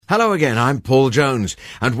Hello again, I'm Paul Jones,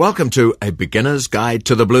 and welcome to A Beginner's Guide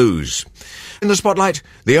to the Blues. In the spotlight,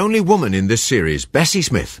 the only woman in this series, Bessie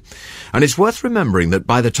Smith. And it's worth remembering that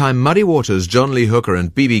by the time Muddy Waters, John Lee Hooker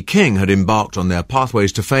and B.B. King had embarked on their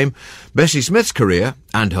pathways to fame, Bessie Smith's career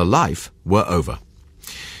and her life were over.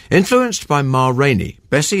 Influenced by Ma Rainey,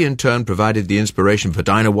 Bessie in turn provided the inspiration for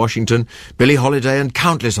Dinah Washington, Billie Holiday and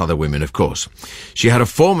countless other women, of course. She had a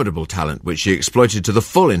formidable talent which she exploited to the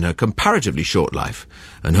full in her comparatively short life,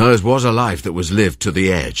 and hers was a life that was lived to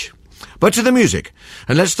the edge. But to the music,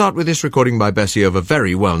 and let's start with this recording by Bessie of a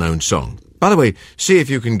very well-known song. By the way, see if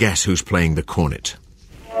you can guess who's playing the cornet.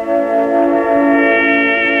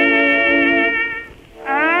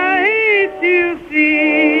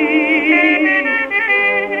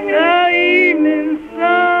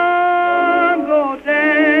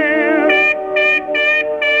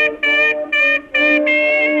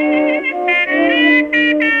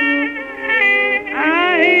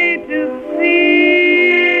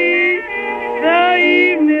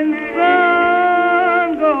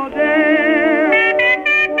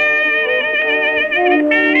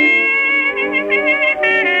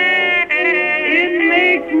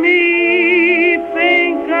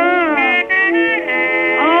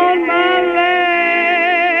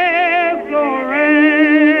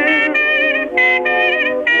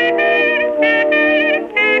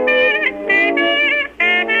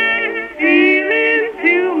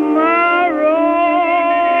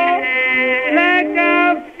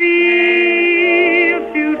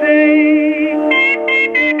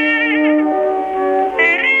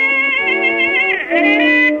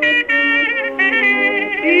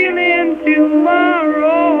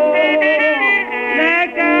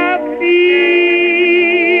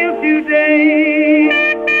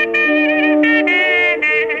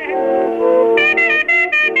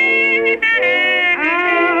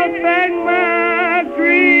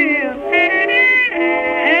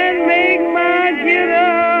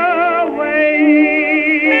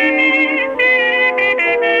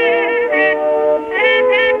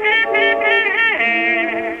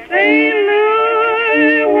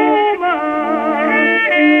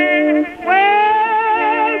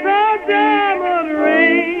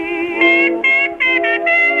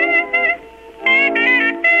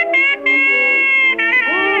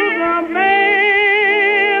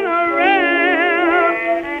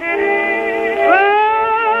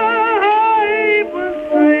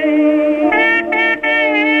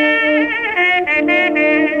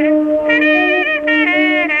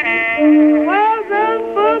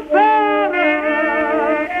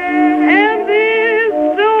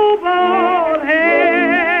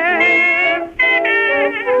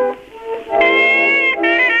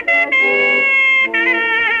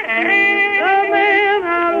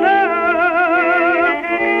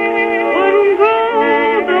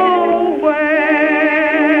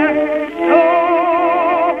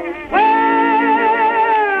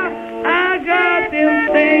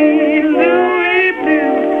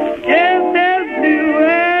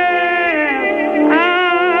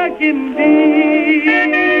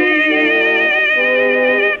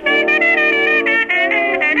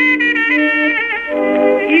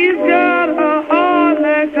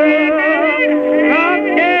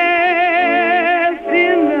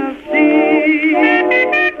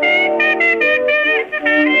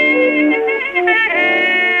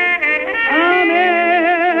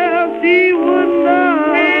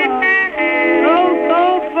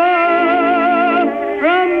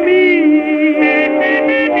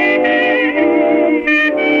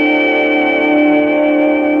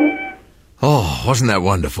 Wasn't that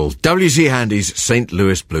wonderful? W.C. Handy's St.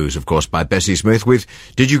 Louis Blues, of course, by Bessie Smith with,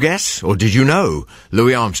 did you guess, or did you know,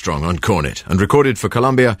 Louis Armstrong on cornet, and recorded for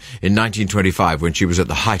Columbia in 1925 when she was at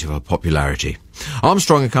the height of her popularity.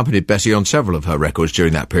 Armstrong accompanied Bessie on several of her records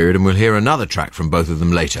during that period, and we'll hear another track from both of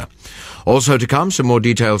them later. Also to come, some more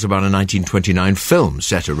details about a 1929 film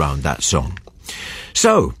set around that song.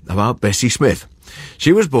 So, about Bessie Smith.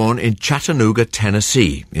 She was born in Chattanooga,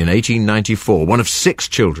 Tennessee, in 1894, one of 6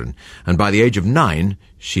 children, and by the age of 9,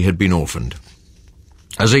 she had been orphaned.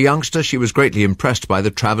 As a youngster, she was greatly impressed by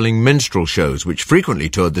the travelling minstrel shows, which frequently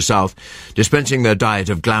toured the South, dispensing their diet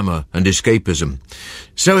of glamour and escapism.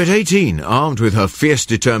 So at 18, armed with her fierce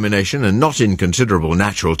determination and not inconsiderable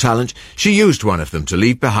natural talent, she used one of them to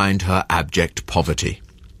leave behind her abject poverty.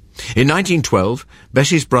 In 1912,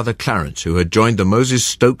 Bessie's brother Clarence, who had joined the Moses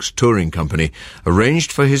Stokes touring company,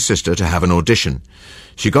 arranged for his sister to have an audition.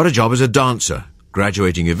 She got a job as a dancer,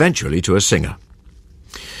 graduating eventually to a singer.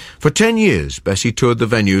 For 10 years, Bessie toured the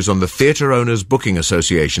venues on the Theatre Owners Booking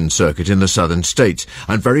Association circuit in the southern states,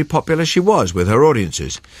 and very popular she was with her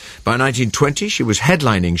audiences. By 1920, she was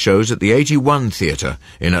headlining shows at the 81 Theatre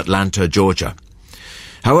in Atlanta, Georgia.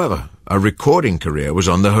 However, a recording career was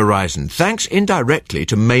on the horizon, thanks indirectly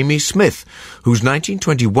to Mamie Smith, whose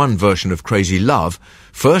 1921 version of Crazy Love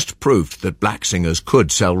first proved that black singers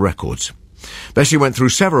could sell records. Bessie went through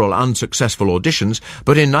several unsuccessful auditions,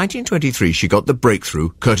 but in 1923 she got the breakthrough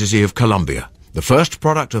courtesy of Columbia. The first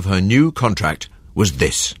product of her new contract was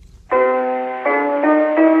this.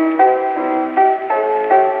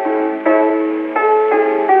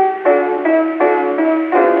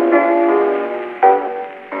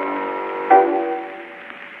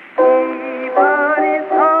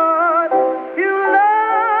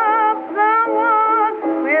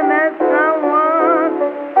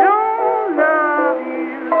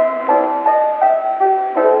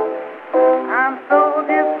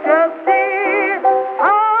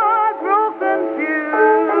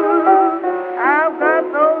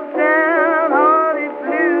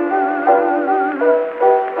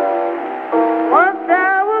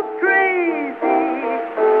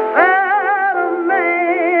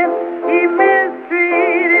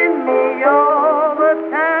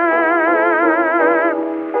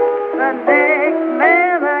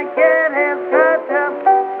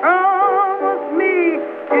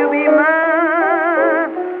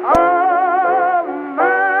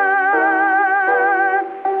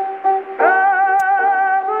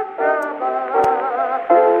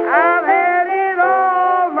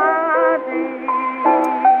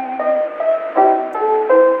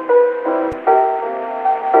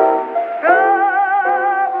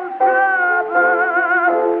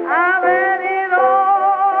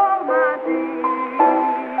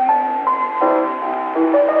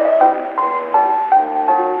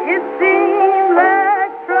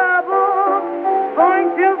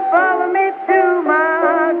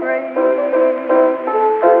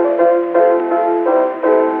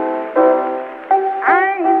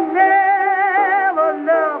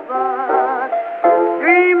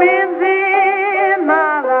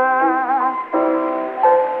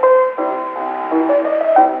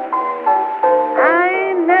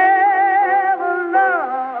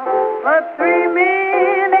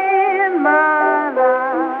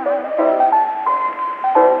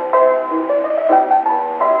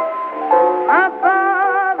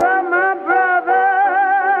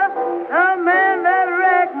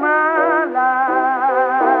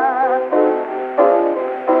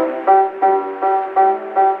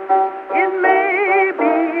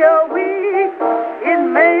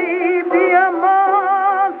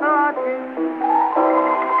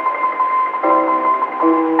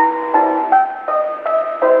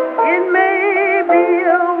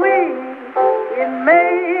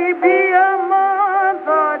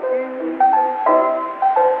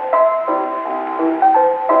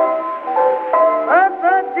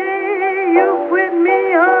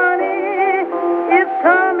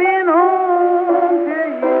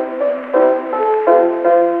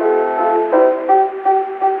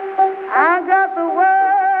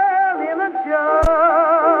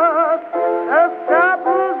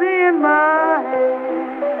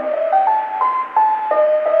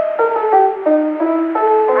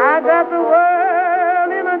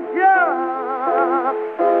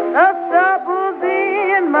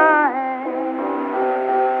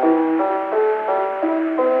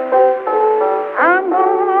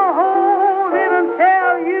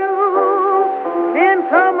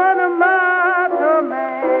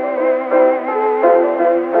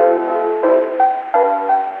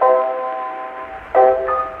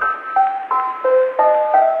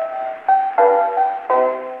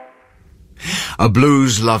 A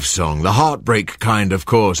blues love song, the heartbreak kind, of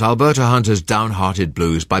course. Alberta Hunter's Downhearted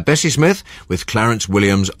Blues by Bessie Smith with Clarence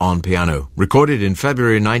Williams on piano. Recorded in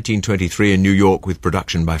February 1923 in New York with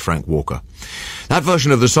production by Frank Walker. That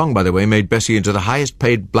version of the song, by the way, made Bessie into the highest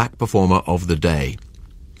paid black performer of the day.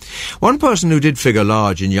 One person who did figure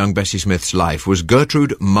large in young Bessie Smith's life was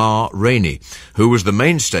Gertrude Ma Rainey, who was the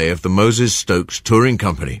mainstay of the Moses Stokes touring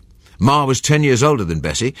company. Ma was 10 years older than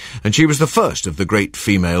Bessie, and she was the first of the great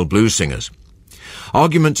female blues singers.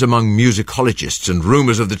 Arguments among musicologists and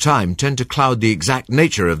rumours of the time tend to cloud the exact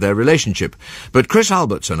nature of their relationship, but Chris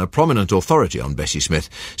Albertson, a prominent authority on Bessie Smith,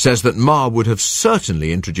 says that Ma would have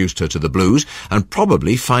certainly introduced her to the blues and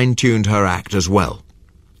probably fine-tuned her act as well.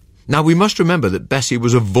 Now, we must remember that Bessie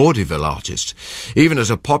was a vaudeville artist. Even as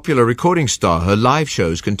a popular recording star, her live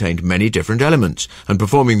shows contained many different elements, and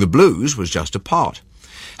performing the blues was just a part.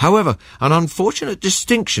 However, an unfortunate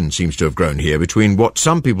distinction seems to have grown here between what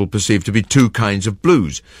some people perceive to be two kinds of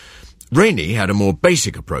blues. Rainey had a more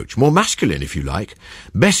basic approach, more masculine if you like.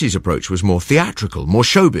 Bessie's approach was more theatrical, more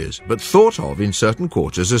showbiz, but thought of in certain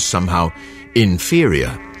quarters as somehow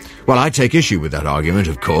inferior. Well, I take issue with that argument,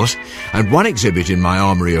 of course, and one exhibit in my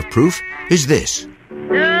armoury of proof is this.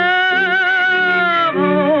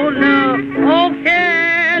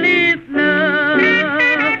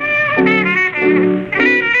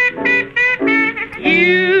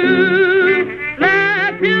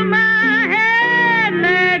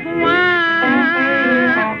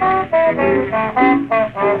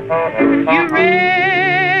 You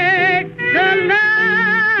wrecked the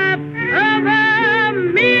life of a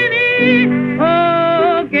mini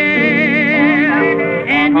girl,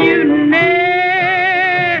 and you nearly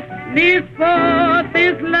spoiled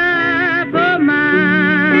this life of mine.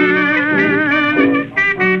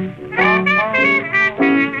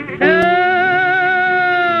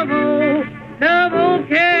 Double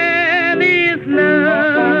careless love.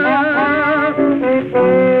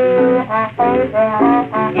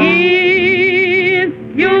 In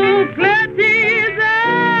your clutches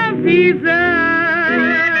of desire,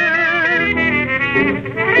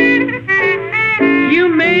 you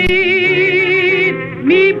made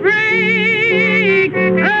me break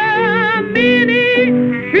a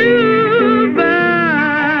mini true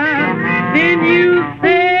vow. Then you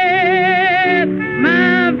set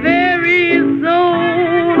my very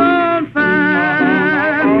soul on fire.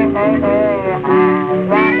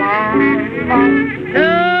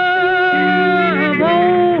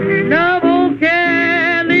 Double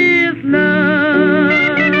careless love.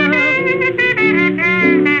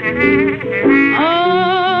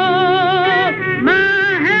 All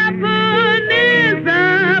my happiness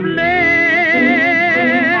I've left.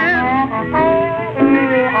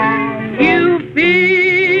 You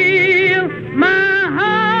fill my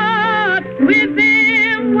heart with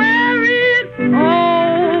them where it's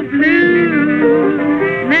all blue.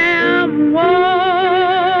 Now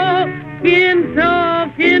I'm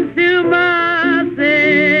talking to myself.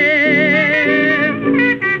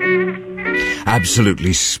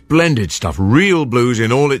 Absolutely splendid stuff. Real blues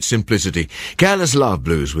in all its simplicity. Careless Love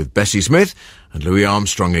Blues with Bessie Smith and Louis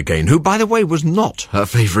Armstrong again, who, by the way, was not her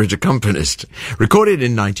favourite accompanist. Recorded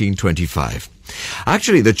in 1925.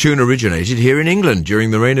 Actually, the tune originated here in England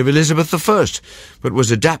during the reign of Elizabeth I, but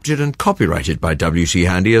was adapted and copyrighted by W.C.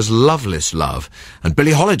 Handy as Loveless Love, and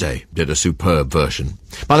Billie Holiday did a superb version.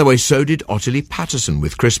 By the way, so did Ottilie Patterson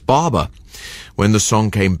with Chris Barber, when the song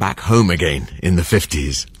came back home again in the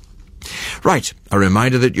 50s. Right, a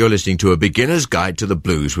reminder that you're listening to A Beginner's Guide to the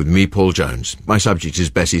Blues with me, Paul Jones. My subject is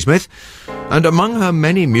Bessie Smith, and among her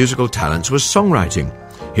many musical talents was songwriting.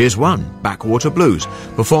 Here's one, Backwater Blues,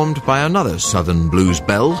 performed by another Southern blues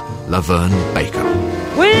belle, Laverne Baker.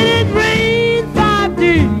 When it rained 5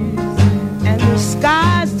 days and the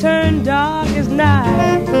skies turned dark as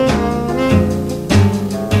night.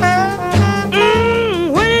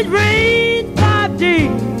 When it rained 5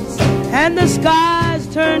 days and the skies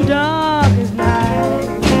turned dark as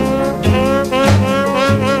night.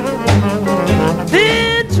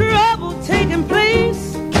 Then trouble taking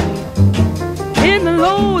place in the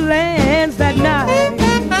lowlands that night.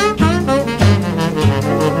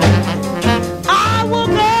 I woke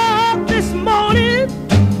up this morning,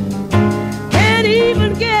 can't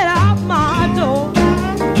even get out my door.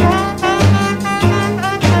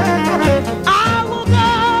 I woke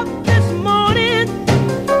up this morning,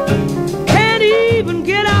 can't even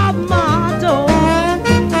get out my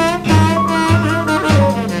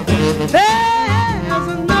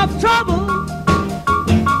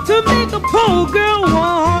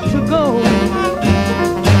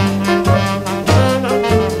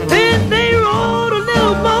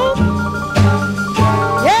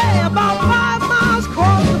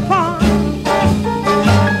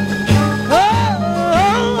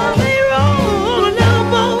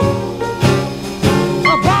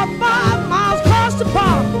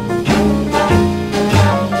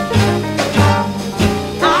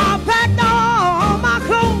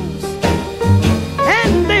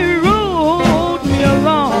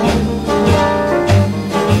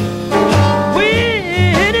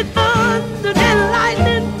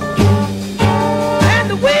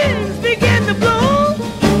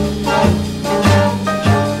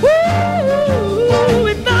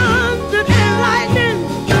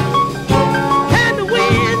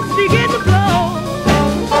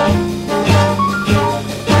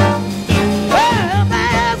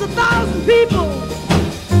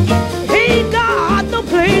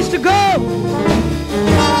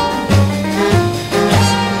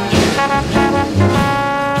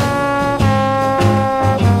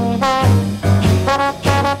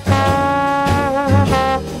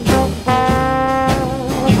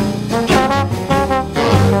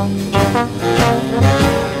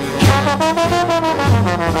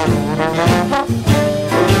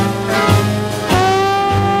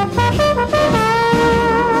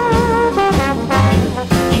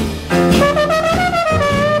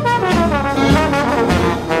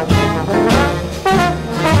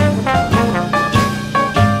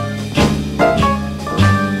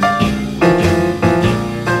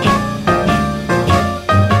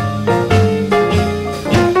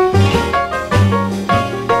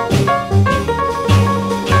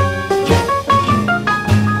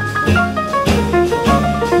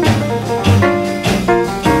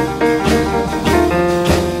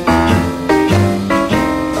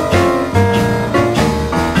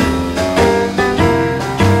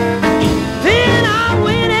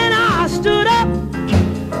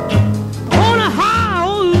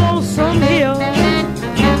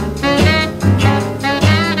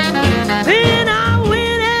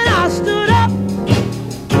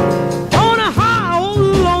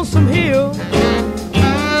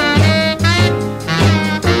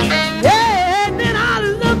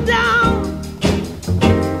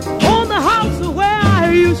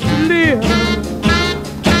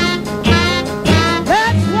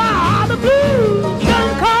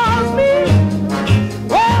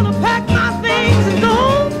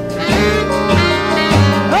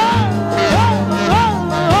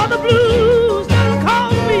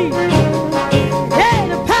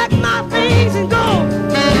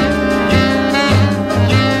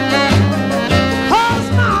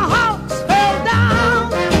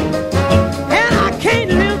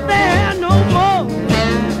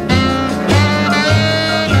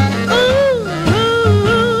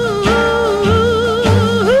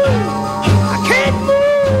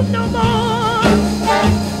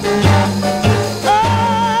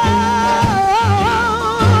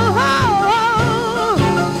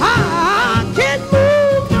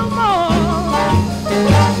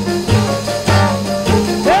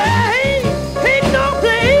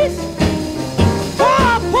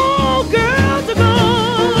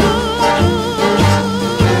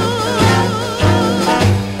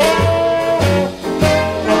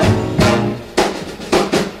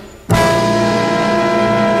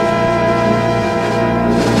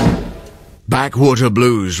Backwater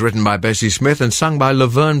Blues, written by Bessie Smith and sung by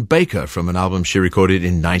Laverne Baker from an album she recorded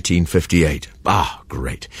in 1958. Ah,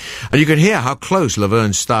 great. And you can hear how close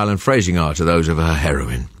Laverne's style and phrasing are to those of her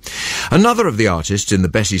heroine. Another of the artists in the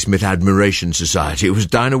Bessie Smith Admiration Society was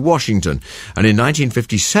Dinah Washington, and in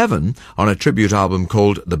 1957, on a tribute album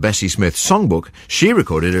called The Bessie Smith Songbook, she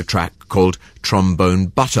recorded a track called Trombone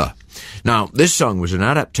Butter. Now, this song was an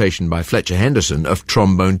adaptation by Fletcher Henderson of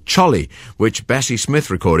Trombone Cholly, which Bessie Smith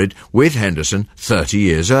recorded with Henderson 30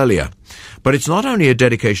 years earlier. But it's not only a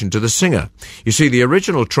dedication to the singer. You see, the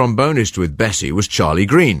original trombonist with Bessie was Charlie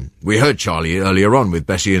Green. We heard Charlie earlier on with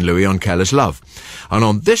Bessie and Louis on Careless Love. And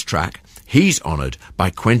on this track, he's honoured by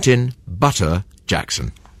Quentin Butter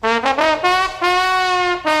Jackson.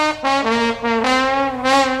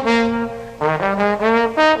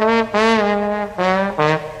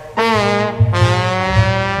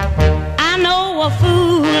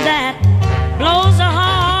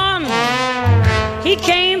 He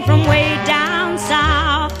came from way down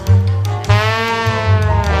south.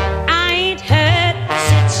 I ain't heard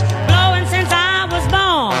such blowing since I was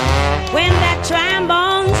born, when that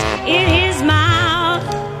trombone's in his mouth.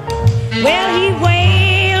 Well, he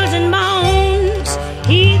wails and moans,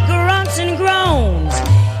 he grunts and groans,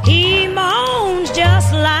 he moans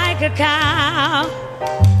just like a cow.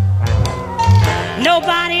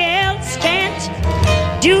 Nobody else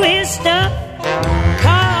can't do his stuff,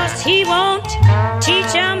 'cause he won't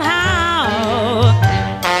teach 'em how.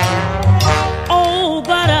 Oh,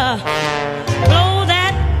 butter, blow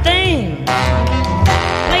that thing,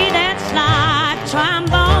 play that slide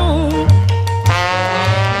trombone,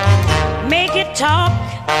 make it talk,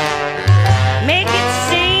 make it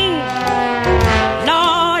sing.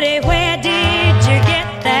 Lordy, where did you get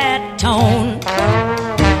that tone?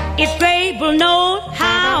 If Grable knowed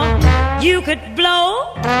how you could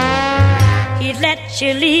blow, he'd let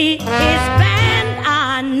you lead his band,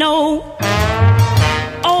 I know.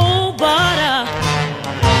 Oh, butter,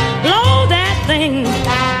 blow that thing,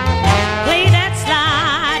 play that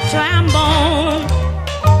slide trombone.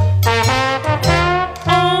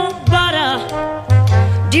 Oh, butter,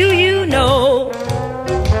 do you know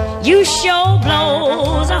you sure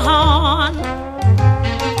blows a horn?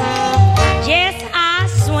 Yes, I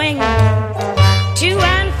swing to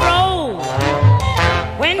and fro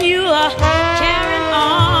when you are carrying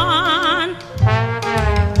on.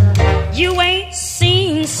 You ain't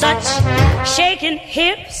seen such shaking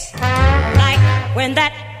hips like when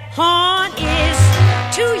that horn is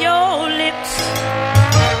to your lips.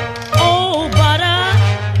 Oh, butter,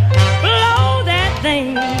 blow that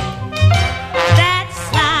thing, that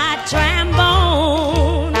slide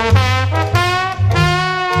trombone.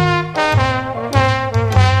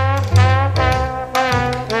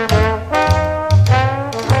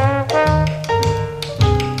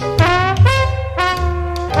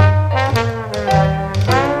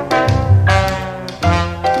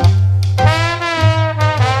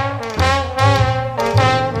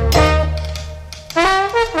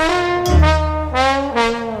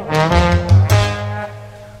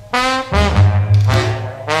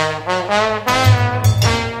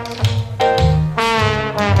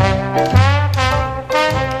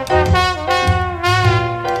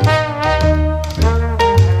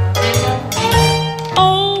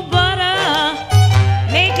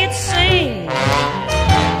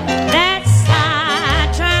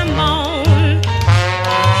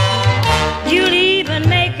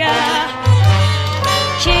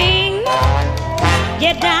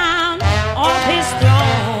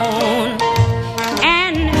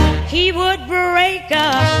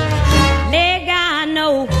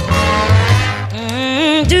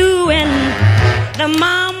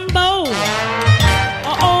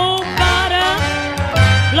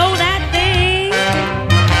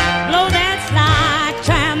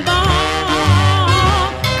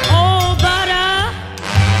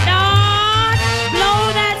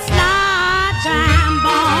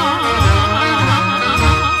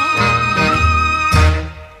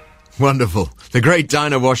 Wonderful. The great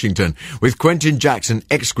Dinah Washington, with Quentin Jackson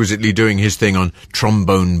exquisitely doing his thing on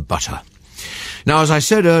Trombone Butter. Now, as I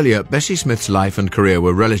said earlier, Bessie Smith's life and career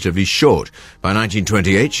were relatively short. By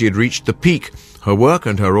 1928, she had reached the peak. Her work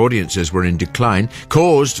and her audiences were in decline,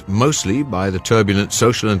 caused mostly by the turbulent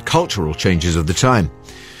social and cultural changes of the time.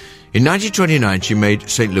 In 1929, she made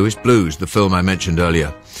St. Louis Blues, the film I mentioned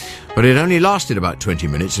earlier. But it only lasted about 20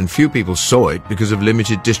 minutes, and few people saw it because of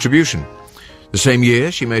limited distribution. The same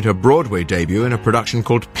year, she made her Broadway debut in a production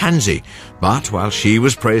called Pansy, but while she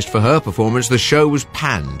was praised for her performance, the show was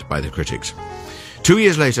panned by the critics. 2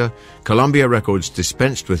 years later, Columbia Records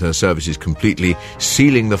dispensed with her services completely,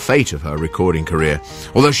 sealing the fate of her recording career,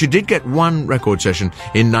 although she did get one record session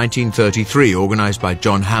in 1933 organised by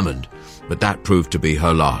John Hammond, but that proved to be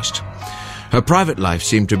her last. Her private life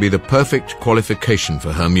seemed to be the perfect qualification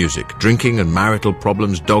for her music. Drinking and marital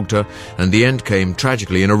problems dogged her, and the end came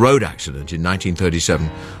tragically in a road accident in 1937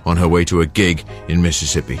 on her way to a gig in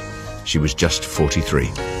Mississippi. She was just 43.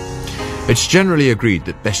 It's generally agreed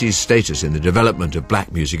that Bessie's status in the development of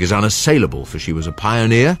black music is unassailable, for she was a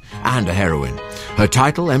pioneer and a heroine. Her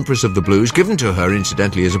title, Empress of the Blues, given to her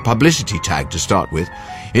incidentally as a publicity tag to start with,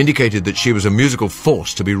 indicated that she was a musical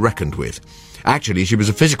force to be reckoned with. Actually, she was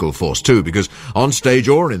a physical force too, because on stage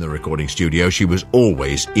or in the recording studio, she was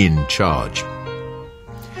always in charge.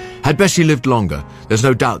 Had Bessie lived longer, there's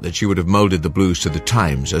no doubt that she would have moulded the blues to the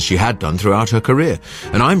times, as she had done throughout her career,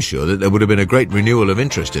 and I'm sure that there would have been a great renewal of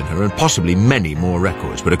interest in her and possibly many more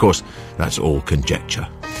records, but of course, that's all conjecture.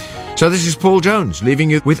 So this is Paul Jones,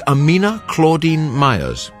 leaving you with Amina Claudine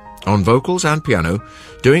Myers on vocals and piano,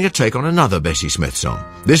 doing a take on another Bessie Smith song.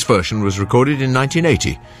 This version was recorded in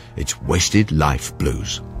 1980. It's Wasted Life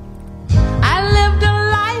Blues. I lived a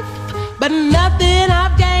life, but nothing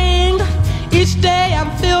I've gained. Each day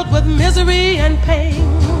I'm filled with misery and pain.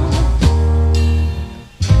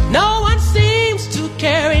 No one seems to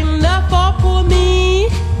care enough for poor me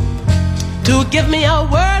to give me a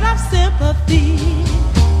word of sympathy.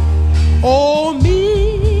 Oh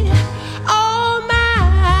me, oh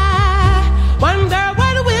my, wonder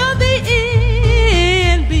what will the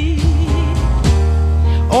end be.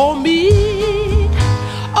 Oh me,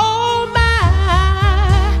 oh my,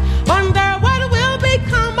 wonder what will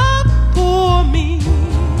become of poor me.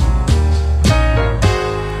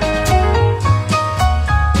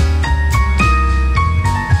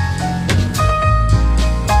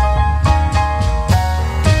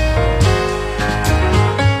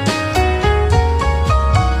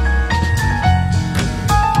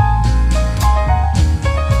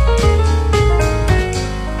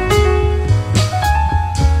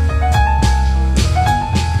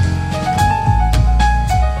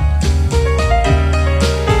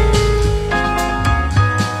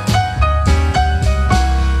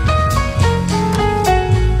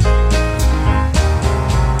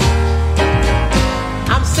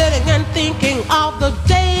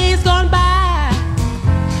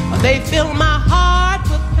 They fill my heart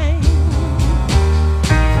with pain.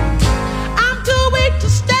 I'm too weak to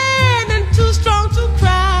stand and too strong to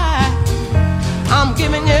cry. I'm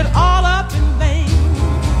giving it all up in vain.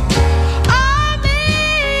 Oh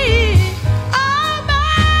me, oh my,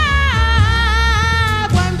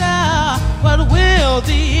 wonder what will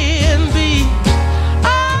the end be.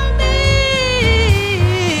 Oh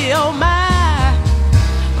me, oh my,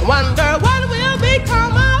 wonder what will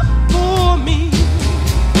become of poor me.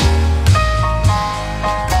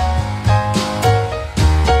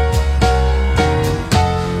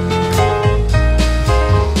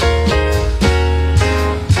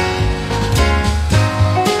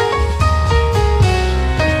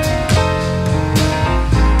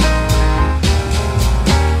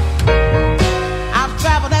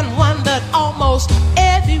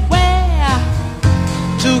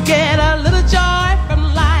 Get a little joy from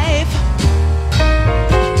life.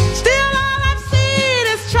 Still all I've seen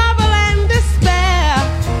is trouble and despair,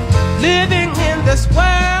 living in this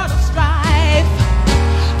world of strife.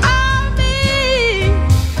 Oh me,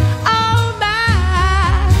 oh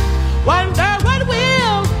my, wonder what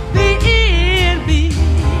will the end be.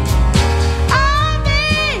 Oh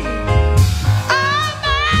me, oh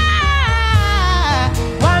my,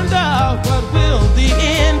 wonder what will the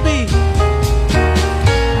end be.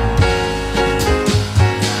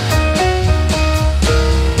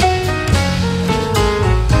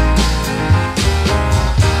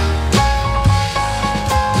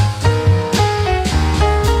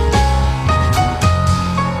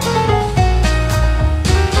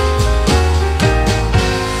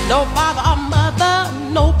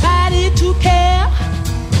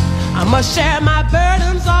 I must share my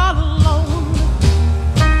burdens all alone.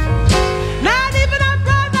 Not even a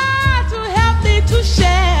brother to help me to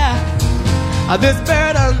share this burden.